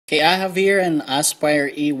Okay, I have here an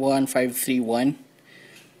Aspire E1-531.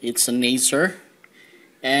 It's an Acer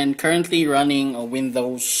and currently running a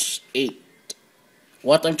Windows 8.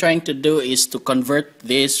 What I'm trying to do is to convert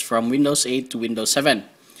this from Windows 8 to Windows 7.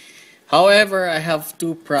 However, I have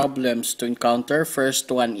two problems to encounter.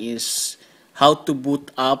 First one is how to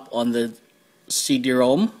boot up on the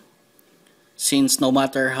CD-ROM, since no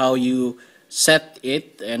matter how you set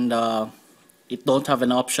it and it don't have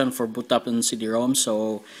an option for boot up on CD-ROM,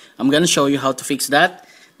 so I'm gonna show you how to fix that.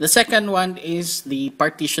 The second one is the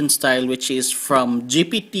partition style, which is from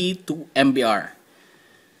GPT to MBR.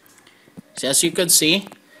 So as you can see,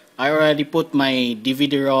 I already put my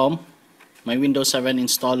DVD-ROM, my Windows 7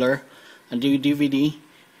 installer, and the DVD,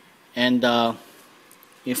 and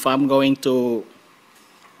if I'm going to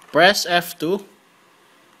press F2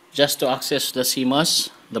 just to access the CMOS,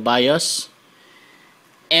 the BIOS,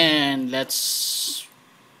 and let's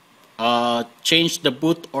change the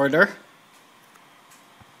boot order.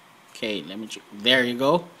 Okay, there you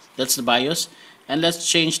go, that's the BIOS, and let's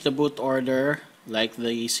change the boot order, like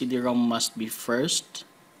the CD-ROM must be first.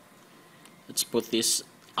 Let's put this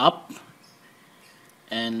up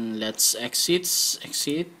and let's exit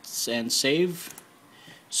and save.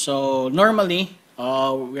 So normally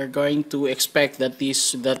we're going to expect that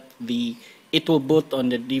it will boot on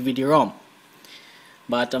the DVD-ROM,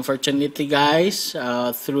 but unfortunately guys,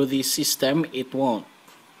 through this system it won't.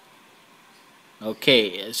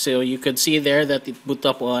 Okay, so you can see there that it boot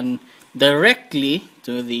up on directly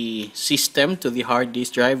to the system, to the hard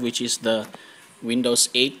disk drive, which is the Windows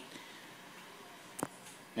 8.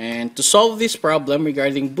 And to solve this problem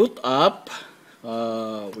regarding boot up,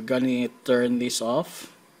 we're gonna turn this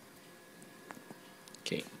off.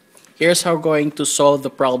 Okay, here's how we're going to solve the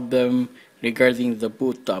problem regarding the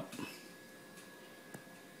boot up.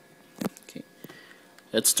 Okay,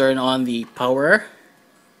 let's turn on the power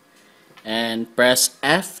and press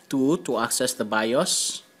F2 to access the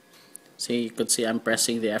BIOS. See, you could see I'm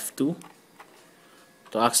pressing the F2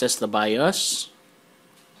 to access the BIOS.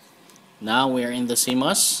 Now we're in the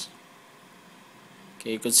CMOS.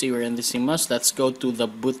 Okay, you can see we're in the CMOS. Let's go to the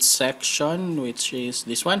boot section, which is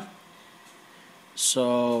this one.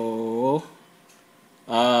 So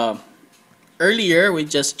earlier we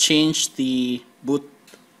just changed the boot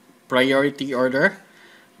priority order,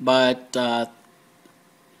 but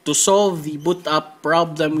to solve the boot up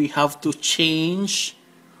problem, we have to change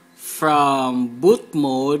from boot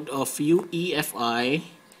mode of UEFI.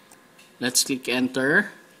 Let's click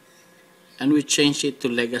enter, and we change it to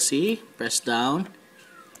legacy. Press down,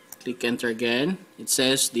 click enter again. It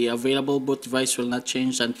says the available boot device will not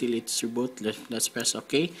change until it's reboot. Let's press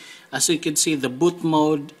OK. As you can see, the boot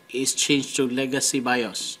mode is changed to legacy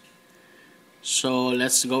BIOS. So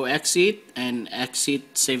let's go exit and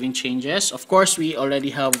exit saving changes. Of course, I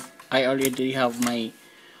already have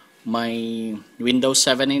my Windows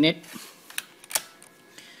 7 in it.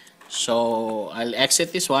 So I'll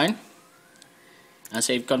exit this one and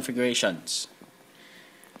save configurations.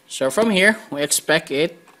 So from here, we expect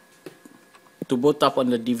it to boot up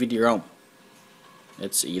on the DVD-ROM.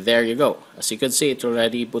 Let's see, there you go. As you can see, it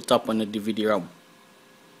already boot up on the DVD-ROM.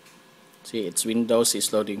 See, it's Windows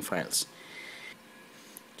is loading files.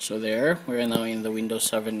 So there, we're now in the Windows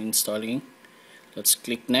 7 installing. Let's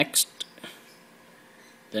click next,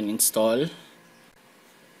 then install,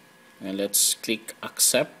 and let's click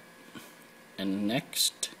accept and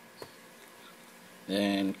next,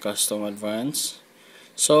 then custom advanced.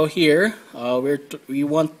 So here we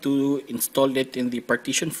want to install it in the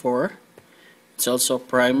partition 4. It's also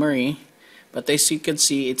primary, but as you can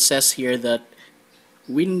see, it says here that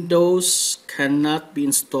Windows cannot be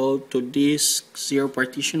installed to disk 0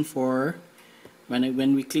 partition 4.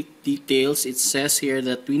 When we click details, it says here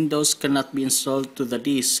that Windows cannot be installed to the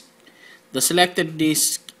disk. The selected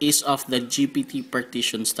disk is of the GPT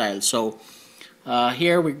partition style. So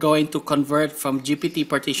here we're going to convert from GPT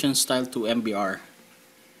partition style to MBR.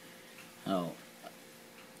 Now,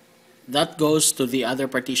 that goes to the other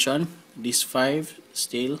partition. Disk 5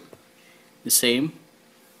 still the same.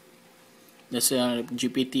 That's a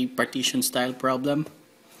GPT partition style problem.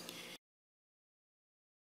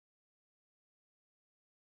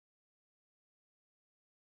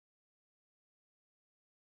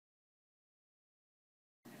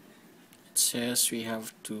 It says we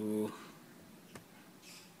have to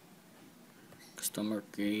customer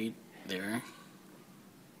grade there.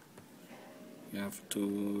 You have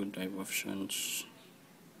to drive options,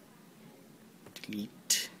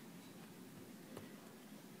 delete.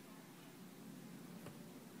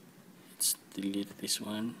 Let's delete this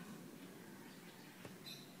one.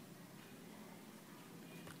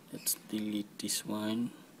 Let's delete this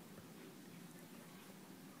one.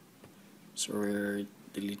 So we're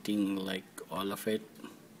deleting like all of it.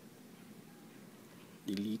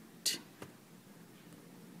 Delete.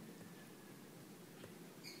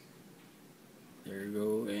 There you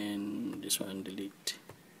go, and this one delete.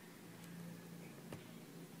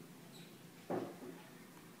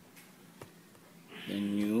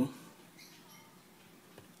 Then new.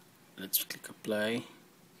 Let's click apply.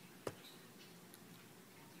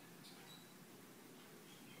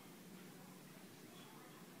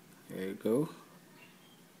 There you go.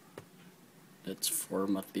 Let's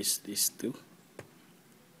format this too.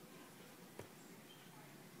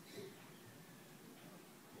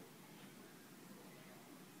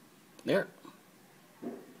 There.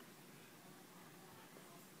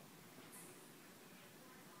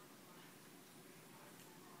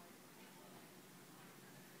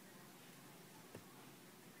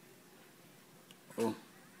 Oh.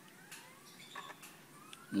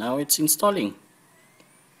 Now it's installing.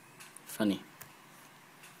 Funny.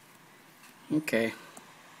 Okay.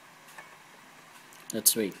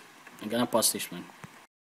 Let's wait. I'm gonna pause this one.